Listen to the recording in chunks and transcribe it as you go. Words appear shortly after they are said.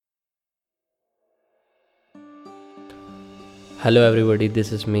Hello everybody,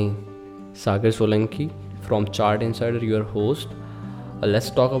 this is me, Sagar Solanki from Chart Insider, your host.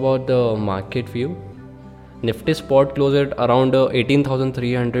 Let's talk about the market view. Nifty spot closed at around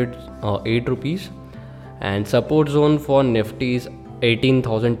 18,308 rupees, and support zone for Nifty is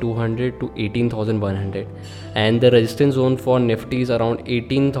 18,200 to 18,100, and the resistance zone for Nifty is around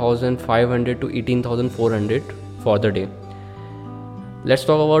 18,500 to 18,400 for the day. Let's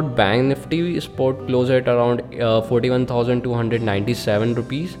talk about Bank Nifty. Spot closed at around 41,297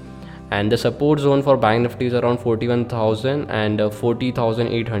 rupees, and the support zone for Bank Nifty is around 41,000 and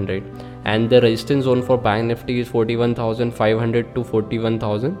 40,800, and the resistance zone for Bank Nifty is 41,500 to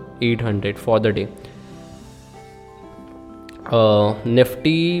 41,800 for the day.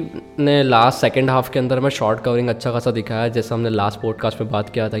 Nifty ने last second half के अंदर में short covering अच्छा खासा दिखाया, जैसा हमने last podcast में बात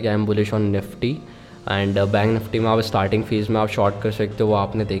किया था कि I am bullish on Nifty. And bank Nifty में आप स्टार्टिंग फेज में आप शॉर्ट कर सकते हो. वो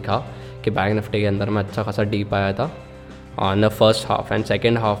आपने देखा कि बैंक निफ्टी के अंदर में अच्छा खासा डीप आया था on the first half, and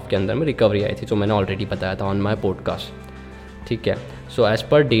second half के अंदर में रिकवरी आई थी, जो मैंने ऑलरेडी बताया था ऑन माई पॉडकास्ट. ठीक है. So as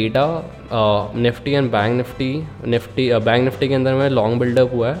per data Nifty and bank Nifty के अंदर में लॉन्ग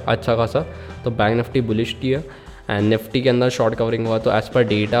बिल्डअप हुआ है अच्छा खासा, तो बैंक निफ्टी बुलिश की है एंड निफ्टी के अंदर शॉर्ट कवरिंग हुआ. तो एज़ पर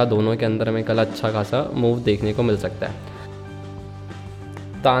डेटा दोनों के अंदर में कल अच्छा खासा मूव देखने को मिल सकता है.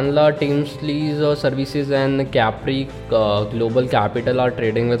 Tanla, Teamsleys Services and Capri Global Capital are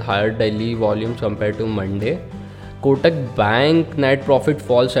trading with higher daily volumes compared to Monday. Kotak Bank net profit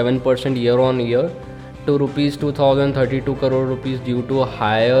falls 7% year on year to rupees 2,032 crore rupees due to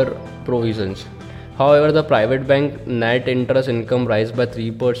higher provisions. However, the private bank net interest income rise by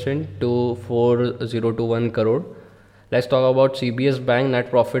 3% to 4,021 crore. Let's talk about CBS Bank. Net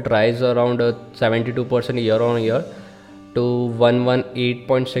profit rise around 72% year on year to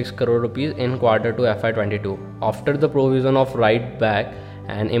 118.6 crore rupees in quarter 2 FY22 after the provision of write back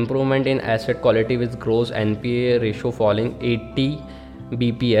and improvement in asset quality, with gross NPA ratio falling 80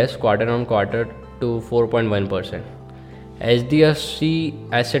 bps quarter on quarter to 4.1%. HDFC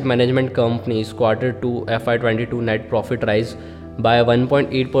Asset Management Company's quarter 2 FY22 net profit rise by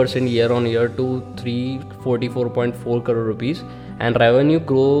 1.8% year on year to 344.4 crore rupees, and revenue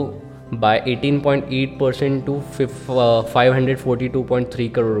grow by 18.8% to 542.3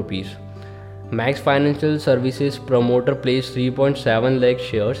 crore rupees. Max Financial Services promoter placed 3.7 lakh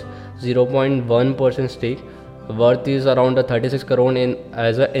shares, 0.1% stake, worth is around 36 crore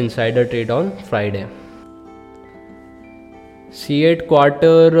as an insider trade on Friday. C8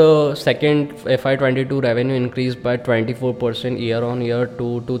 quarter second FY22 revenue increased by 24% year on year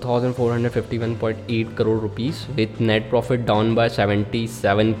to 2,451.8 crore rupees, with net profit down by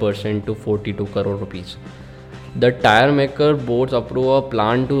 77% to 42 crore rupees. The tire maker boards approve a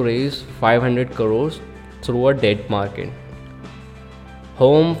plan to raise 500 crores through a debt market.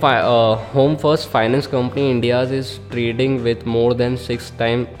 Home First Finance Company India is trading with more than 6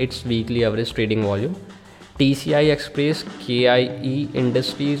 times its weekly average trading volume. TCI Express, KIE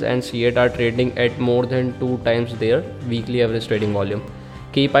Industries and C8 are trading at more than 2 times their weekly average trading volume.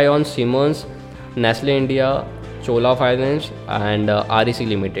 Keep eye on Siemens, Nestle India, Chola Finance and REC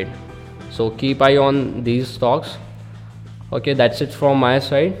Limited. So keep eye on these stocks. Okay, that's it from my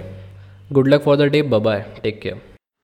side. Good luck for the day. Bye bye. Take care.